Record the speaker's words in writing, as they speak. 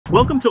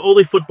Welcome to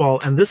Ole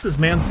Football, and this is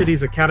Man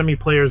City's academy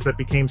players that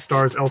became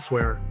stars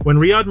elsewhere. When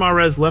Riyad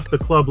Mahrez left the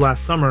club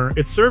last summer,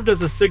 it served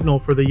as a signal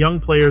for the young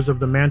players of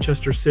the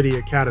Manchester City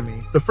academy.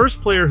 The first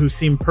player who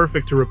seemed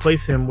perfect to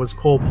replace him was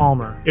Cole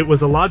Palmer. It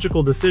was a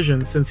logical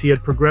decision since he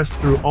had progressed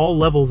through all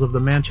levels of the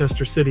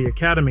Manchester City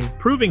academy,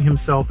 proving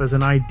himself as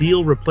an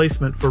ideal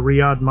replacement for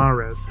Riyad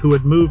Mahrez, who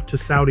had moved to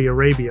Saudi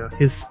Arabia.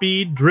 His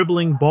speed,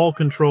 dribbling, ball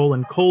control,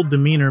 and cold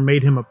demeanor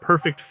made him a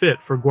perfect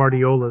fit for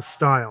Guardiola's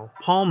style.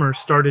 Palmer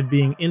started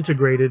being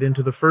integrated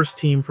into the first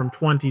team from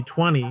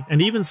 2020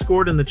 and even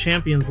scored in the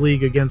Champions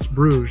League against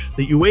Bruges.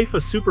 The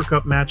UEFA Super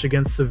Cup match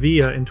against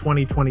Sevilla in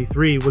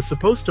 2023 was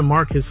supposed to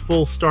mark his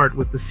full start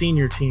with the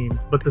senior team,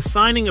 but the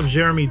signing of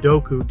Jeremy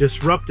Doku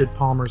disrupted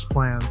Palmer's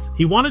plans.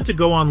 He wanted to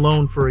go on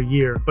loan for a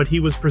year, but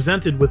he was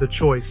presented with a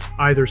choice: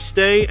 either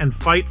stay and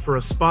fight for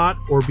a spot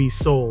or be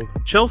sold.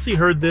 Chelsea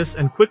heard this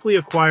and quickly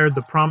acquired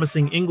the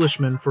promising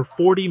Englishman for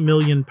 £40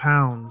 million.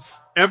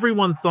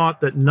 Everyone thought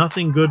that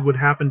nothing good would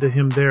happen to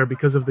him there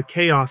because of the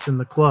chaos in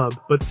the club,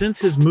 but since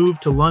his move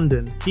to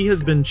London, he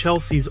has been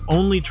Chelsea's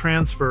only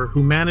transfer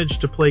who managed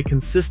to play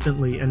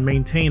consistently and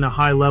maintain a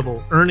high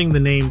level, earning the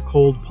name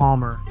Cold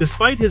Palmer.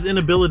 Despite his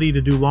inability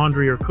to do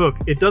laundry or cook,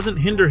 it doesn't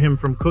hinder him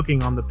from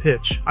cooking on the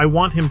pitch. I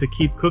want him to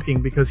keep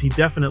cooking because he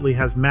definitely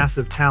has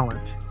massive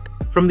talent.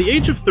 From the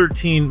age of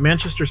 13,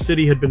 Manchester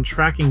City had been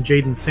tracking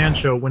Jadon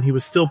Sancho when he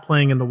was still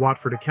playing in the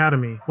Watford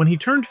Academy. When he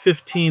turned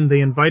 15, they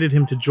invited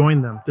him to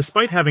join them,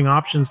 despite having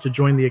options to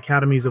join the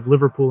academies of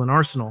Liverpool and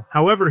Arsenal.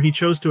 However, he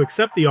chose to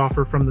accept the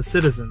offer from the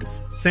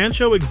Citizens.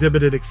 Sancho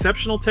exhibited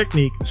exceptional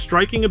technique,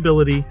 striking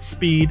ability,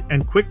 speed,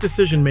 and quick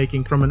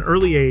decision-making from an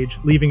early age,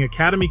 leaving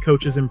academy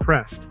coaches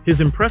impressed.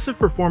 His impressive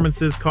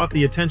performances caught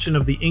the attention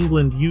of the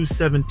England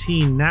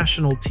U17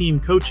 national team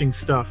coaching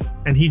staff,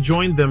 and he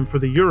joined them for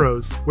the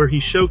Euros, where he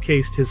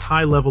showcased his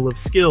high level of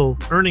skill,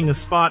 earning a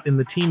spot in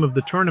the team of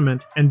the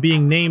tournament and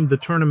being named the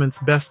tournament's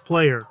best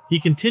player. He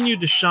continued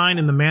to shine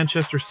in the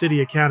Manchester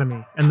City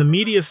academy, and the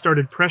media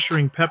started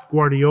pressuring Pep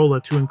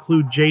Guardiola to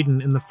include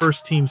Jadon in the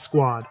first team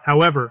squad.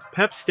 However,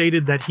 Pep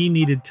stated that he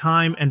needed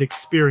time and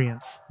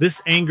experience.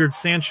 This angered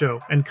Sancho,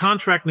 and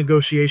contract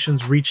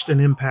negotiations reached an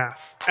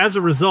impasse. As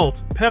a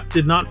result, Pep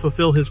did not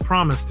fulfill his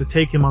promise to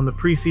take him on the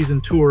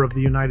preseason tour of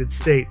the United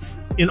States.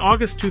 In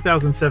August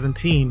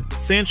 2017,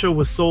 Sancho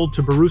was sold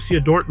to Borussia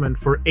Dortmund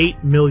for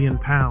 £8 million.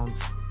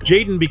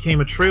 Jadon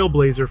became a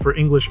trailblazer for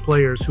English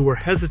players who were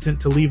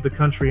hesitant to leave the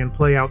country and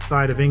play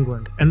outside of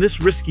England, and this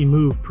risky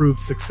move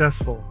proved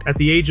successful. At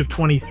the age of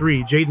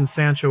 23, Jadon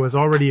Sancho has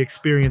already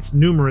experienced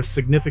numerous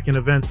significant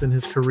events in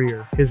his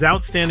career. His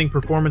outstanding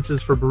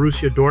performances for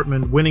Borussia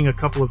Dortmund, winning a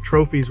couple of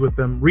trophies with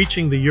them,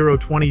 reaching the Euro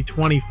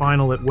 2020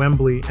 final at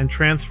Wembley, and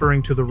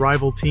transferring to the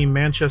rival team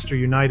Manchester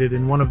United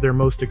in one of their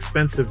most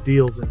expensive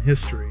deals in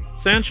history.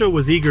 Sancho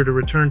was eager to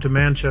return to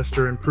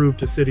Manchester and prove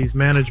to City's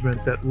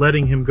management that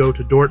letting him go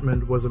to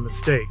Dortmund was a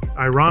mistake.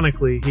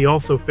 Ironically, he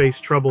also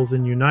faced troubles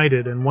in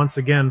United and once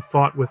again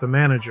fought with a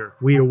manager.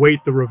 We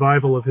await the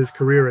revival of his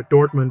career at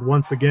Dortmund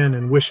once again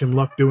and wish him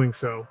luck doing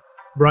so.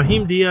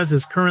 Brahim Diaz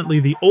is currently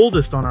the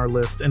oldest on our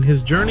list, and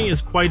his journey is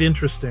quite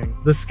interesting.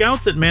 The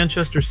scouts at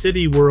Manchester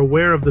City were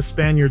aware of the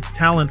Spaniard's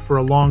talent for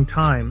a long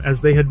time, as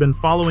they had been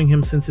following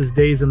him since his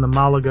days in the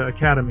Malaga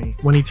Academy.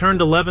 When he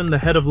turned 11, the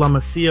head of La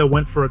Masia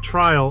went for a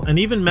trial and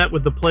even met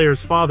with the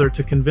player's father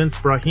to convince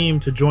Brahim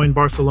to join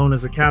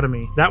Barcelona's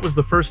academy. That was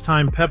the first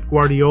time Pep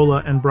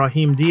Guardiola and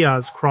Brahim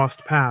Diaz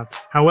crossed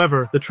paths.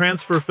 However, the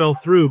transfer fell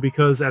through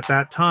because, at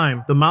that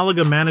time, the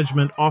Malaga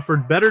management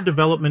offered better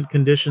development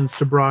conditions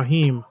to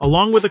Brahim,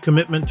 along with a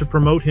commitment to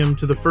promote him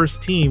to the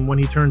first team when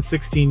he turned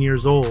 16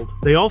 years old.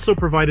 They also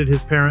provided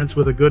his parents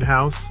with a good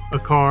house, a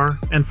car,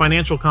 and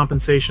financial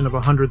compensation of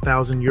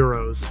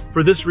 €100,000.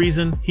 For this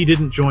reason, he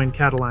didn't join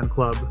Catalan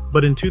club.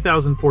 But in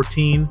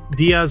 2014,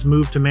 Diaz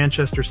moved to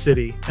Manchester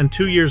City, and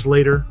 2 years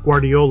later,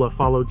 Guardiola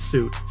followed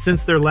suit.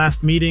 Since their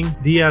last meeting,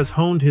 Diaz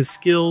honed his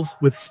skills,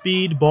 with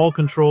speed, ball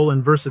control,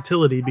 and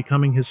versatility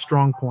becoming his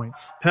strong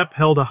points. Pep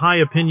held a high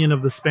opinion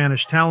of the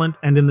Spanish talent,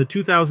 and in the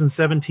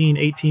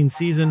 2017-18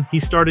 season, he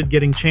started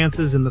getting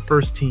chances in the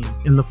first team.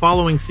 In the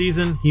following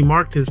season, he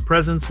marked his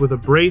presence with a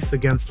brace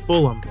against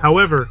Fulham.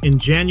 However, in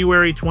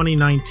January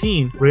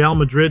 2019, Real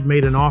Madrid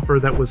made an offer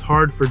that was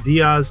hard for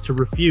Diaz to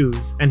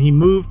refuse, and he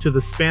moved to the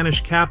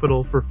Spanish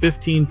capital for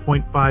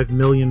 £15.5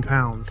 million.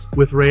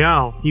 With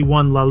Real, he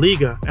won La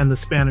Liga and the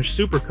Spanish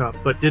Super Cup,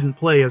 but didn't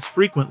play as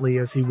frequently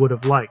as he would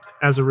have liked.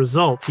 As a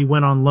result, he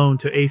went on loan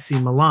to AC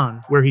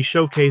Milan, where he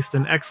showcased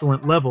an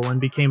excellent level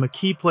and became a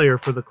key player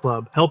for the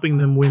club, helping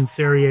them win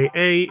Serie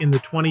A in the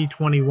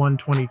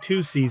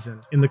 2021-22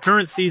 season. In the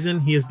current season,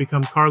 he has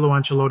become Carlo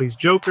Ancelotti's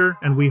joker,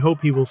 and we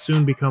hope he will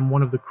soon become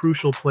one of the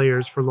crucial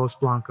players for Los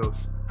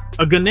Blancos.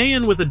 A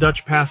Ghanaian with a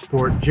Dutch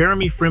passport,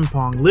 Jeremy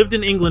Frimpong lived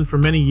in England for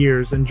many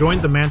years and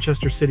joined the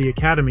Manchester City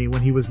Academy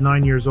when he was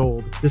 9 years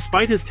old.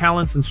 Despite his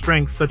talents and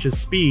strengths such as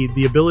speed,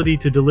 the ability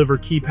to deliver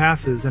key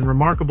passes, and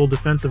remarkable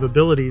defensive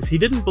abilities, he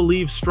didn't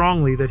believe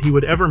strongly that he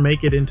would ever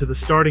make it into the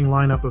starting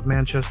lineup of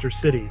Manchester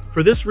City.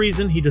 For this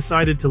reason, he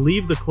decided to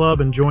leave the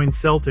club and join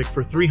Celtic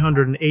for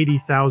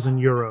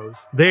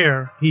 €380,000.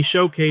 There, he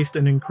showcased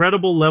an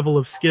incredible level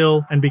of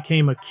skill and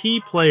became a key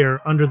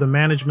player under the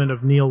management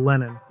of Neil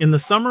Lennon. In the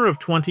summer of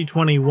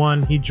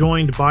 2021, he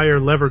joined Bayer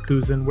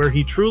Leverkusen, where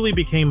he truly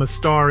became a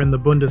star in the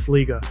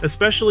Bundesliga,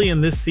 especially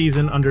in this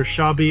season under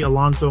Xabi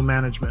Alonso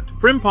management.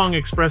 Frimpong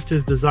expressed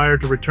his desire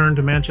to return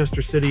to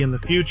Manchester City in the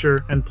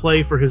future and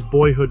play for his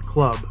boyhood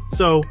club.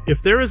 So,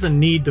 if there is a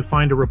need to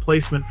find a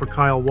replacement for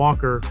Kyle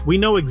Walker, we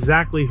know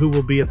exactly who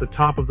will be at the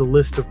top of the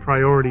list of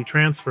priority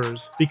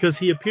transfers, because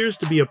he appears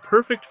to be a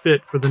perfect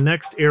fit for the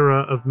next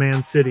era of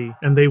Man City,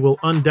 and they will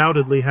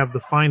undoubtedly have the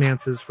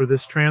finances for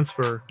this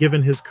transfer,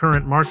 given his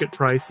current market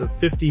price of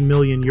 €50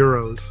 million.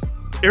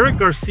 Eric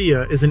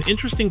Garcia is an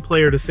interesting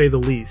player to say the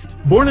least.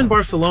 Born in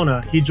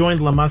Barcelona, he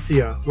joined La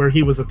Masia, where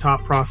he was a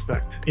top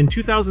prospect. In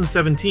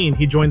 2017,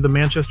 he joined the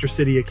Manchester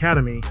City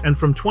Academy, and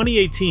from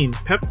 2018,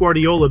 Pep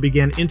Guardiola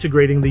began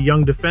integrating the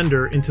young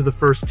defender into the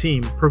first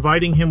team,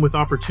 providing him with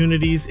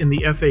opportunities in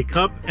the FA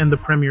Cup and the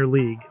Premier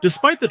League.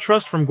 Despite the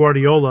trust from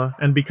Guardiola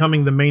and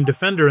becoming the main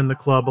defender in the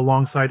club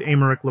alongside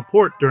Aymeric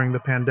Laporte during the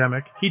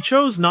pandemic, he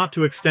chose not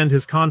to extend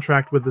his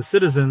contract with the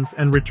Citizens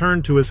and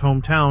returned to his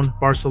hometown,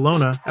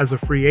 Barcelona, as a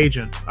free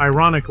agent.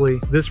 Ironically,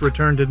 this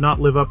return did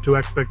not live up to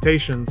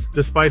expectations.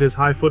 Despite his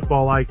high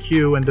football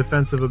IQ and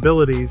defensive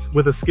abilities,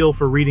 with a skill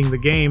for reading the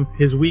game,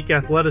 his weak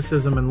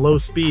athleticism and low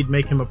speed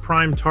make him a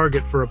prime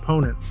target for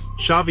opponents.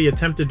 Xavi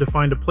attempted to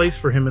find a place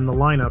for him in the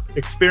lineup,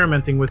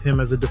 experimenting with him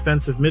as a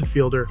defensive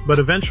midfielder, but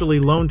eventually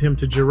loaned him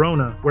to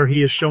Girona, where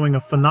he is showing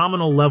a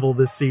phenomenal level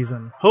this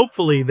season.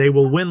 Hopefully, they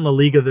will win La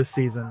Liga this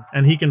season,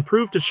 and he can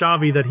prove to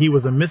Xavi that he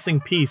was a missing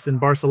piece in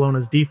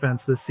Barcelona's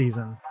defense this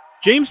season.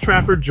 James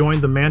Trafford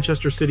joined the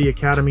Manchester City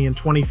Academy in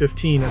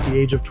 2015 at the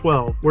age of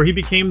 12, where he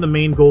became the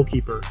main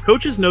goalkeeper.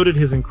 Coaches noted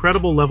his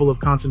incredible level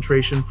of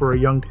concentration for a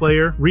young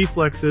player,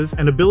 reflexes,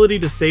 and ability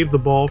to save the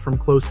ball from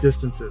close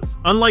distances.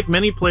 Unlike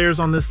many players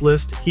on this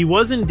list, he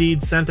was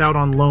indeed sent out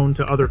on loan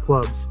to other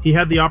clubs. He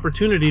had the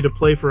opportunity to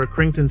play for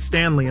Accrington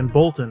Stanley and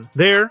Bolton.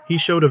 There, he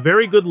showed a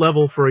very good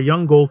level for a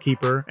young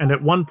goalkeeper, and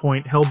at one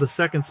point held the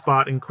second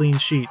spot in clean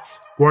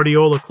sheets.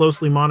 Guardiola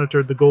closely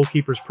monitored the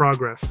goalkeeper's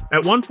progress.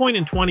 At one point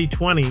in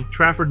 2020,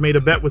 Trafford made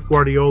a bet with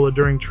Guardiola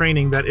during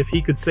training that if he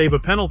could save a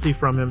penalty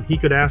from him, he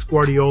could ask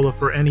Guardiola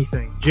for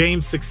anything.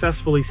 James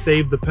successfully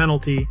saved the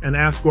penalty and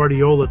asked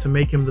Guardiola to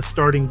make him the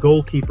starting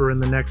goalkeeper in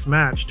the next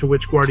match, to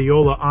which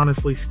Guardiola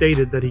honestly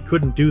stated that he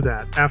couldn't do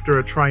that. After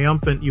a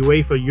triumphant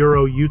UEFA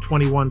Euro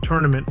U21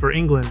 tournament for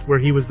England, where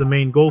he was the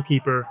main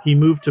goalkeeper, he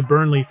moved to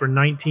Burnley for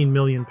 £19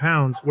 million,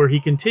 where he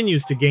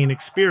continues to gain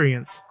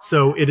experience.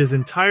 So it is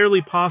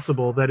entirely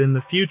possible that in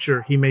the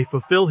future he may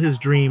fulfill his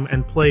dream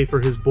and play for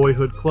his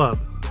boyhood club.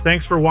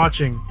 Thanks for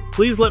watching.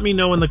 Please let me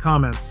know in the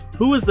comments,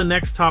 who is the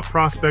next top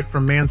prospect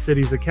from Man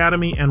City's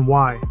academy and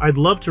why? I'd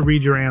love to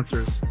read your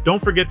answers.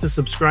 Don't forget to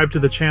subscribe to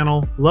the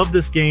channel, love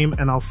this game,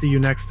 and I'll see you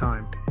next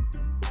time.